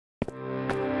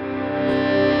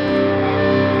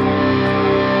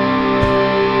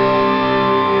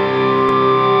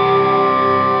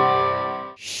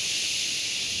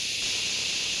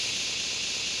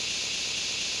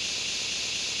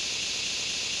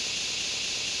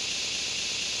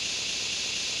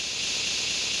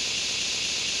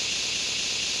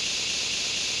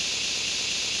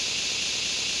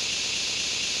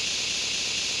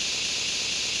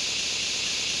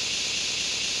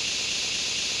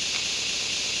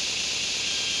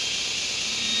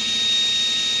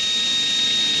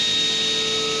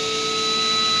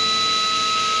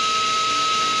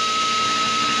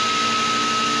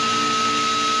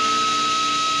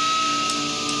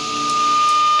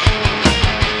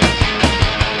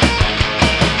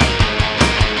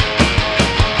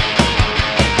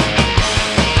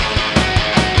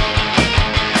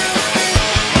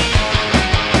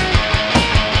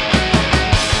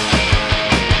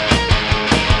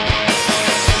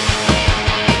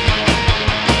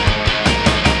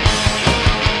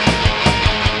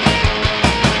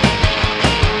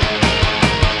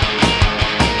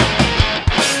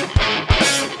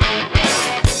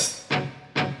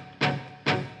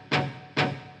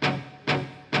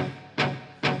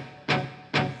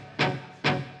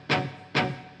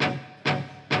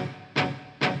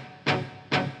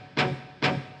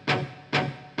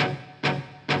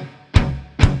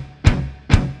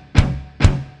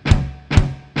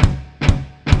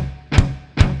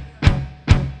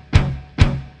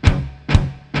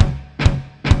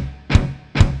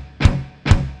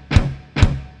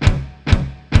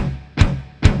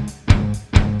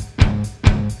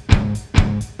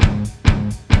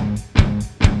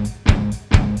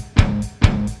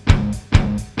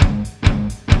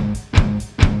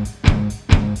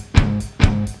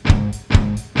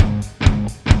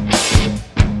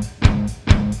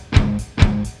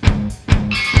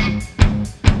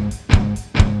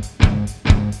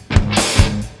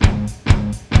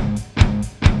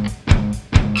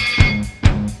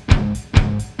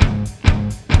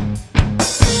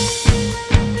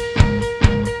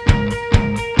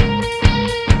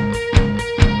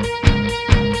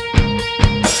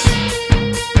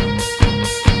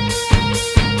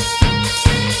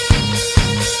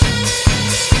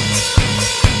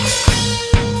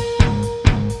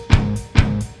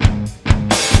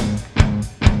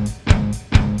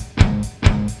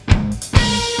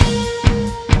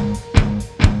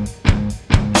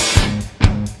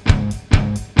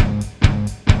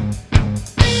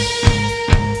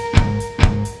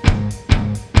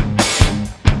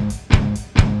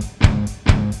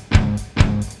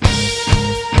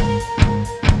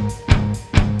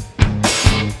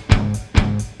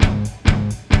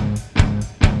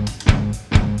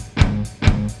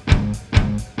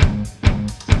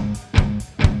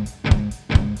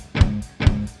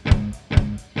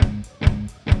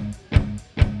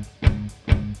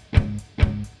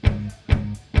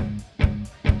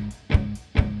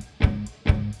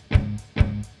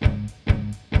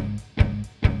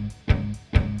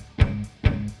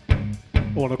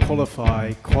Wanna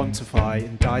qualify, quantify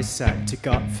and dissect a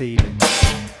gut feeling.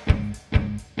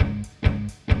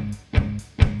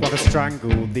 Wanna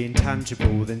strangle the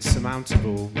intangible, the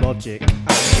insurmountable, logic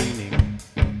and meaning.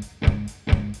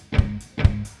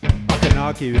 I can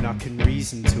argue and I can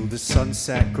reason till the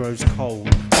sunset grows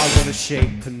cold. I wanna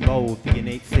shape and mould the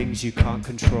innate things you can't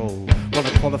control.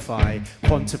 Wanna qualify,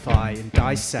 quantify and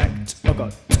dissect a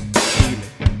gut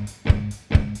feeling.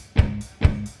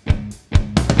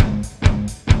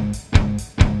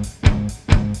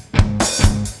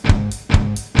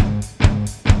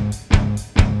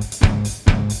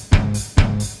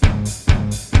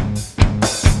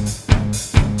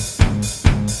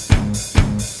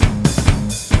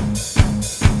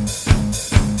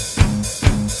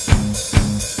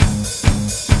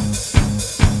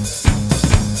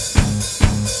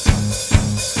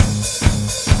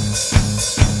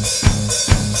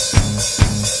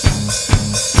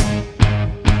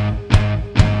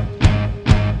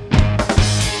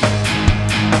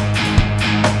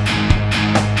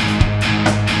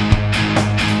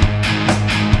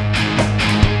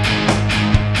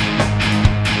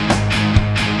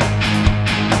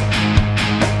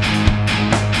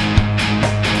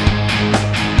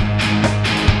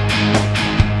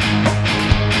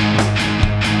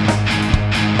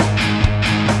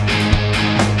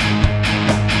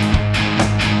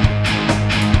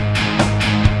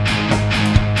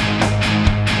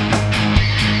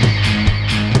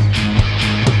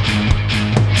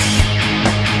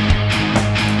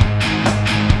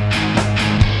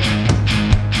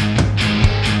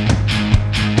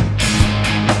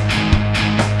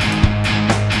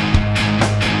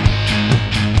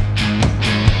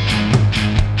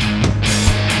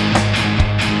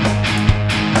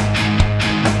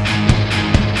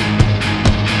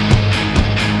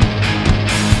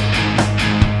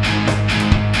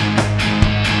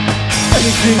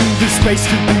 The space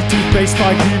could be defaced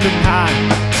by human hand.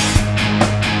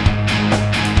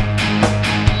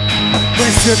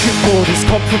 Where circuit board is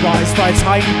compromised by a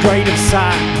tiny grain of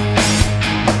sand.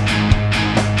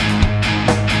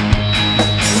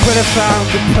 When I found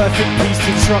the perfect piece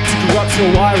to disrupt and corrupt your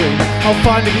wiring, I'll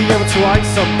finally be able to write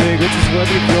something which is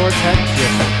worthy of your attention.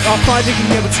 I'll finally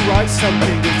be able to write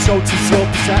something which alters your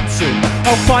perception.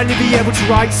 I'll finally be able to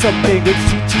write something which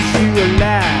teaches you a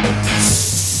lesson.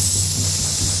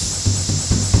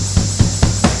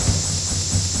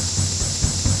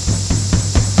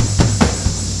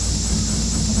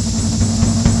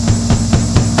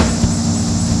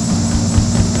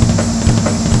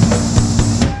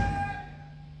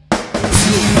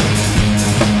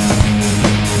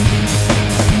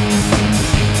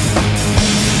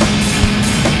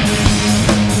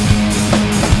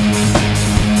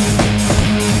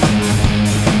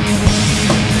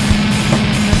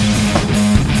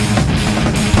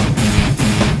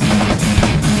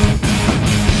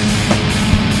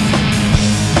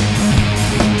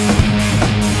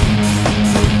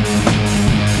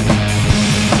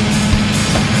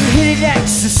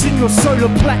 Your solar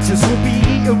plexus will be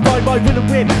eaten by my will and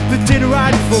whim for dinner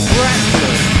and for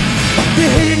breakfast. The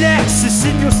hidden excess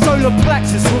in your solar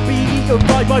plexus will be eaten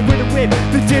by my will and whim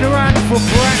for dinner and for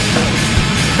breakfast.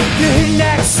 The hidden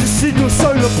excess in your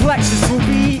solar plexus will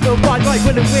be eaten by my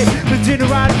will and whim for dinner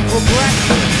and for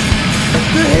breakfast.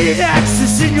 The hidden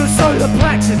excess in your solar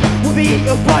plexus will be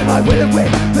eaten by my will and whim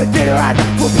for dinner and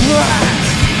for breakfast.